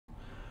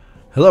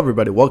Hello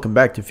everybody, welcome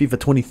back to FIFA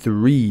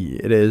 23.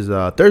 It is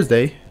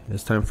Thursday.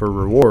 It's time for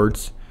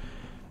rewards.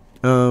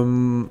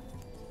 And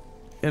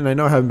I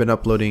know I haven't been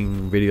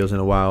uploading videos in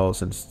a while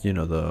since,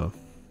 the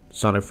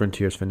Sonic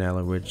Frontiers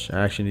finale, which I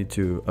actually need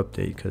to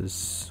update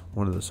because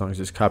one of the songs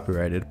is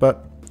copyrighted.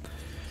 But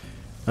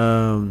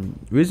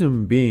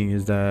reason being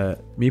is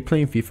that me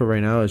playing FIFA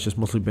right now has just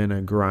mostly been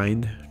a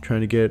grind, trying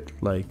to get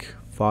like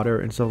fodder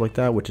and stuff like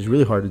that, which is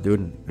really hard to do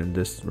in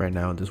this right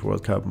now in this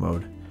World Cup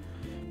mode.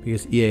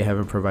 Because EA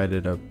haven't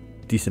provided a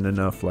decent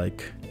enough, a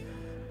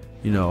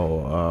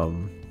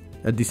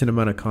decent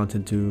amount of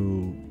content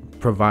to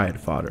provide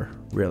fodder,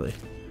 really.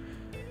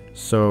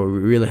 So we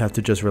really have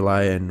to just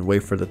rely and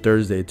wait for the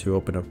Thursday to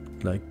open up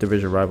like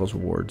Division Rivals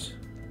rewards,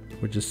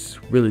 which is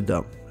really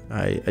dumb.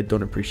 I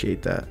don't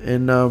appreciate that.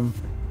 And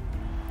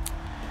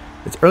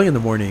it's early in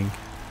the morning.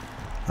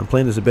 I'm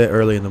playing this a bit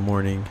early in the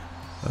morning,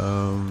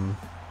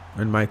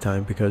 in my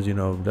time, because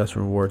that's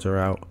when rewards are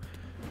out.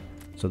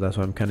 So that's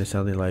why I'm kind of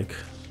sounding like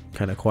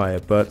kind of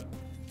quiet. But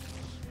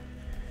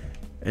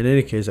in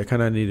any case, I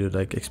kind of need to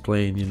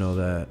explain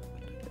that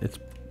it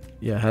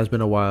has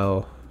been a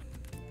while,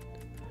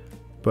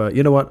 but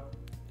you know what,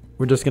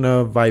 we're just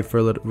gonna vibe for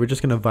a little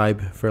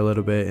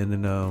bit, and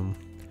then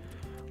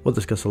we'll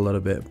discuss a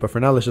little bit. But for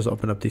now, let's just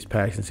open up these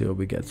packs and see what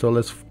we get. So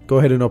let's go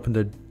ahead and open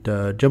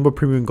the Jumbo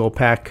Premium Gold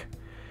pack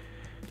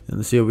and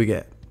let's see what we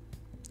get.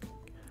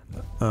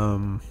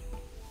 Okay,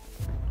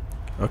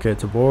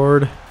 it's a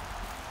board.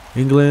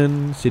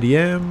 England,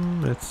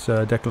 CDM, it's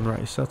Declan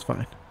Rice, that's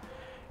fine.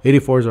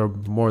 84s are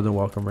more than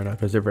welcome right now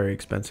because they're very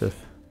expensive.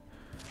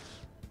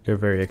 They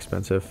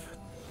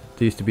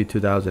used to be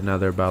 2,000, now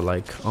they're about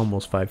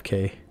almost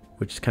 5K,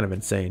 which is kind of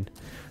insane.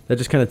 That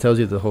just kind of tells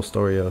you the whole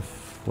story of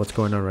what's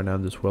going on right now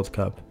in this World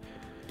Cup.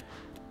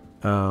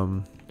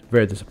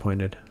 Very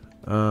disappointed.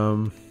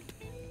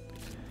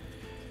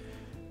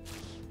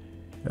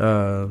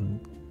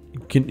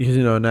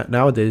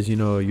 Nowadays,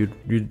 you'd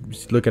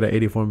look at an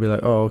 84 and be like,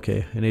 oh,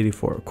 okay, an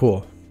 84,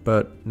 cool.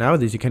 But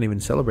nowadays you can't even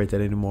celebrate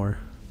that anymore,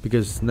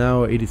 because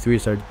now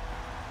 83s are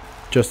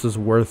just as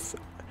worth.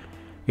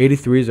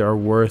 83s are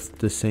worth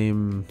the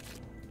same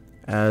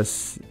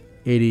as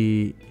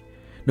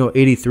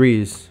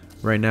 83s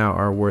right now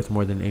are worth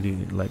more than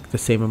 80, the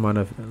same amount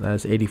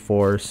as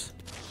 84s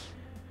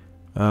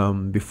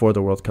before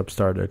the World Cup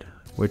started,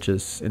 which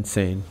is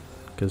insane,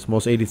 because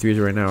most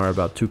 83s right now are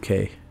about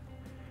 2K.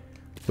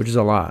 Which is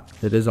a lot.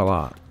 It is a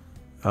lot.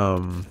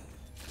 When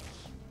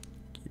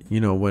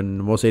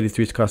most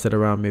 83s costed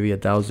around maybe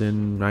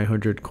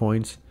 1,900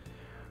 coins,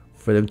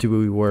 for them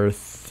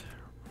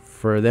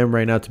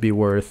right now to be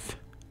worth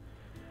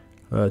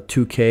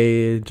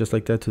 2K, just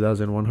like that,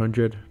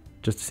 2,100,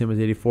 just the same as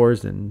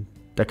 84s, and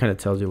that kind of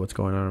tells you what's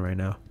going on right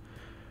now.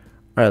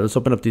 All right, let's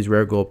open up these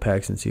rare gold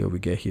packs and see what we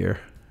get here.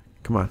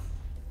 Come on.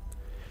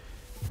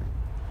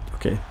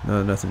 Okay,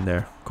 no, nothing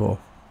there. Cool.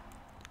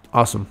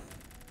 Awesome.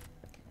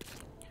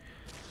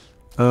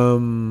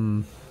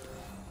 Ooh,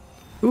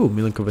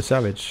 Milinkovic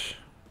Savage.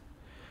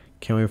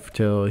 Can't wait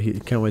till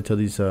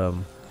these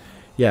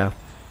yeah.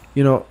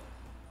 I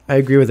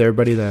agree with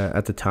everybody that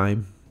at the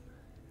time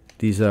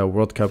these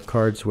World Cup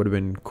cards would have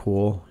been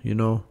cool,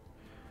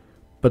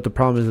 But the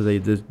problem is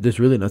that there's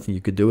really nothing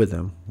you could do with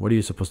them. What are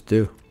you supposed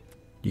to do?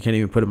 You can't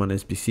even put them on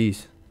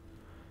SBCs.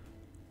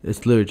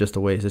 It's literally just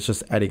a waste. It's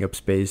just adding up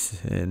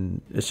space,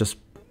 and it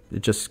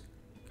just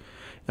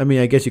I mean,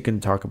 I guess you can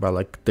talk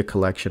about the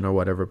collection or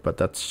whatever, but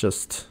that's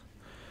just,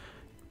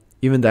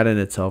 even that in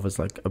itself is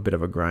a bit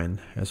of a grind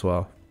as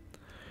well.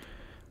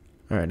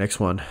 All right, next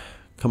one.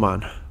 Come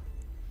on.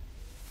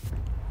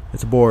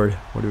 It's a board.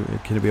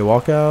 Can it be a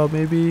walkout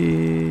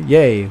maybe?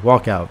 Yay,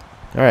 walkout.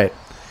 All right.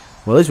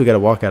 Well, at least we got a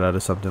walkout out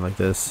of something like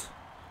this.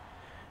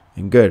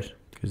 And good,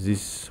 because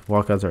these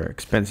walkouts are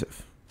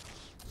expensive.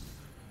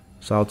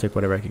 So I'll take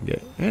whatever I can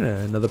get. And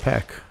another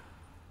pack.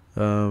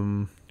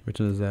 Which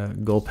one is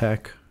that? Gold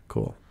pack.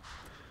 Cool.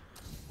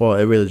 Well,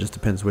 it really just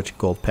depends which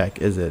gold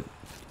pack is it.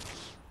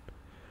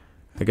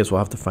 I guess we'll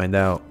have to find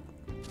out.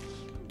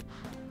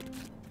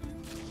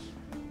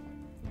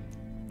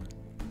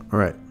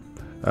 Alright.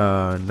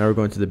 Now we're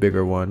going to the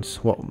bigger ones.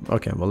 Well,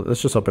 okay, well,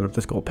 let's just open up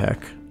this gold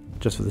pack,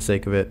 just for the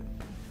sake of it.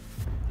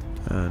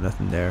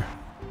 Nothing there.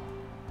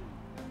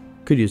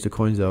 Could use the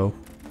coins, though.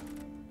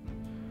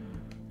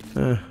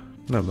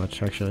 Not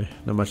much, actually.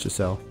 Not much to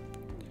sell.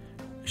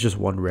 It's just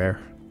one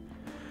rare.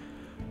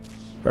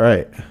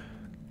 Alright.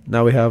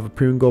 Now we have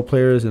premium gold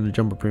players and the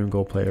jumbo premium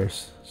gold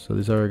players. So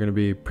these are going to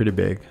be pretty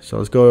big. So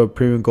let's go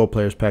premium gold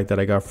players pack that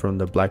I got from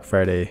the Black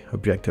Friday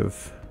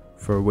objective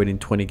for winning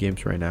 20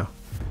 games right now.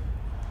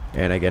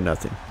 And I get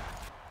nothing.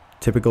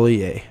 Typical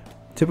EA.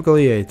 Typical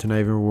EA to not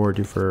even reward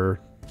you for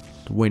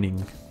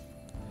winning.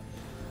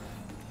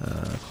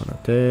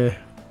 Konate.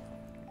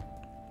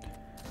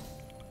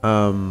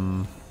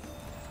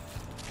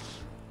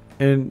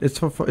 And it's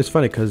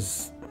funny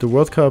because the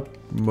World Cup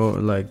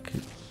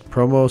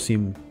promo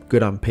seemed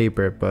good on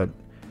paper, but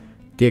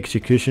the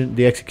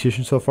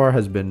execution so far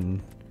has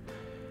been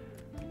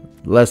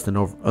less than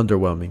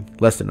underwhelming.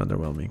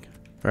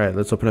 Alright,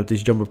 let's open up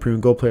these Jumbo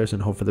Premium Gold players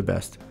and hope for the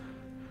best.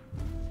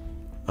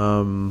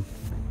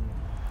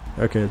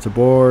 Okay, it's a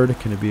board.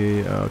 Can it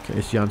be... okay,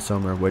 it's Jan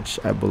Sommer, which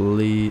I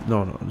believe...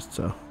 No, it's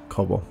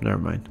Kobo. Never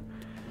mind.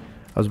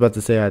 I was about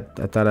to say I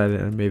thought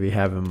I'd maybe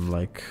have him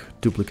like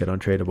duplicate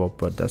untradeable,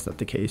 but that's not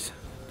the case.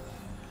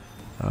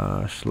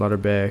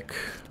 Schlotterbeck.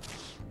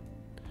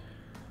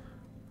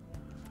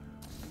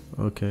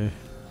 Okay.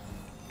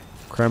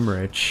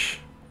 Kramaric.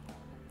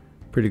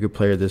 Pretty good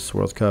player this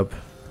World Cup.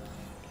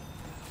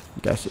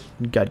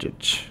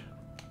 Gadget.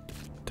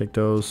 Take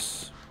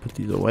those. Put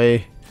these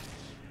away.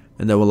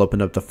 And then we'll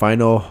open up the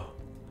final.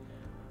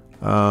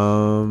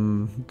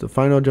 The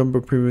final Jumbo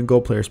Premium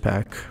Gold Players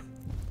pack.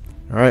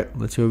 Alright,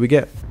 let's see what we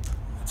get.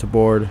 It's a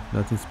board.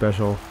 Nothing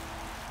special.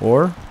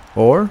 Or?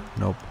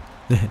 Nope.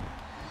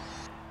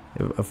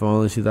 If I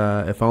only see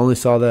that, if I only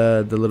saw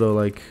the little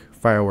like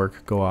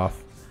firework go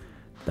off,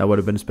 that would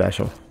have been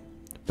special.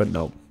 But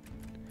nope.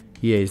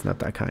 EA is not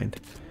that kind.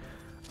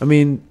 I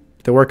mean,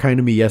 they were kind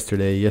to me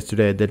yesterday.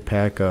 Yesterday I did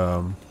pack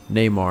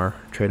Neymar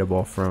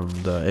tradable from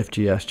the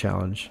FGS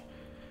challenge.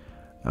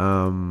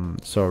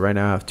 So right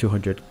now I have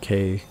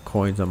 200k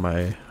coins on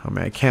my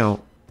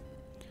account.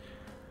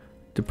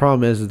 The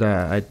problem is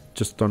that I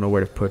just don't know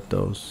where to put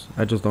those.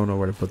 I just don't know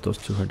where to put those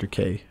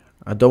 200k.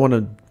 I don't want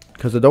to,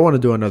 because I don't want to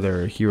do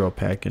another hero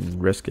pack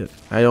and risk it.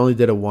 I only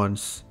did it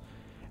once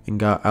and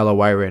got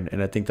Alawiran,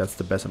 and I think that's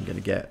the best I'm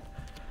gonna get.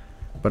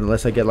 But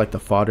unless I get like the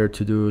fodder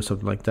to do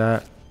something like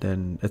that,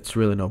 then it's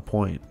really no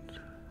point.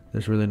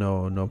 There's really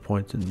no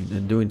point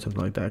in doing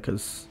something like that,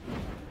 because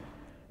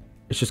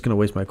it's just gonna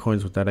waste my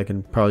coins with that. I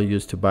can probably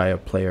use to buy a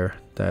player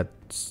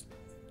that's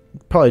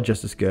probably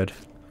just as good.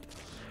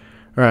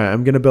 All right,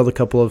 I'm gonna build a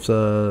couple of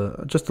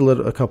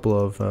a couple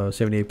of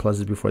 78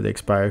 pluses before they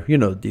expire. You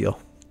know the deal.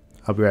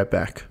 I'll be right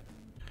back.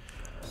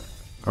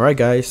 All right,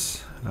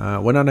 guys,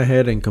 went on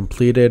ahead and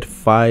completed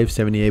 5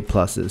 78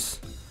 pluses.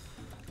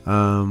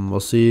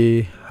 We'll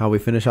see how we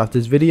finish off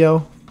this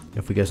video.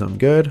 If we get something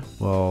good,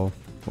 well,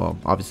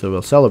 obviously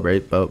we'll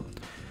celebrate, but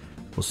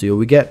we'll see what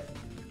we get.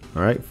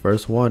 All right,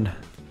 first one.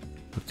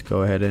 Let's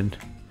go ahead and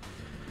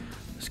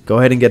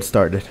get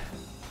started.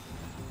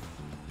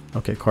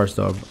 Okay,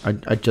 Karstov.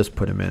 I just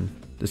put him in.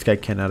 This guy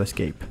cannot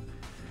escape.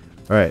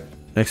 All right,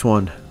 next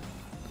one.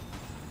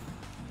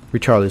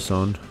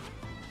 Richarlison.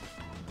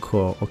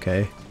 Cool.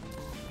 Okay.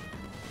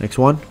 Next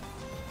one.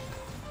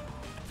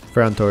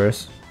 Ferran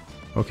Torres.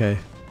 Okay.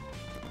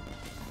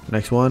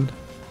 Next one.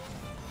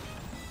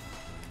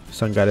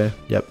 Sangare.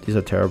 Yep, these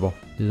are terrible.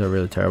 These are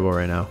really terrible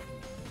right now.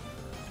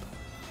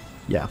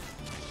 Yeah.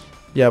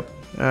 Yep.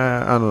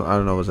 I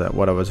don't know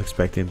what I was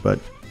expecting, but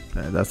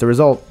that's the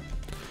result.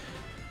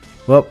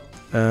 Well,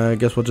 I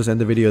guess we'll just end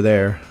the video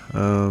there.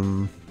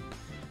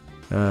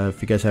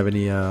 If you guys have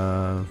any,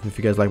 if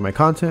you guys like my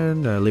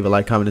content, leave a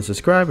like, comment, and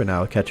subscribe, and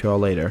I'll catch you all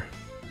later.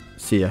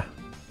 See ya.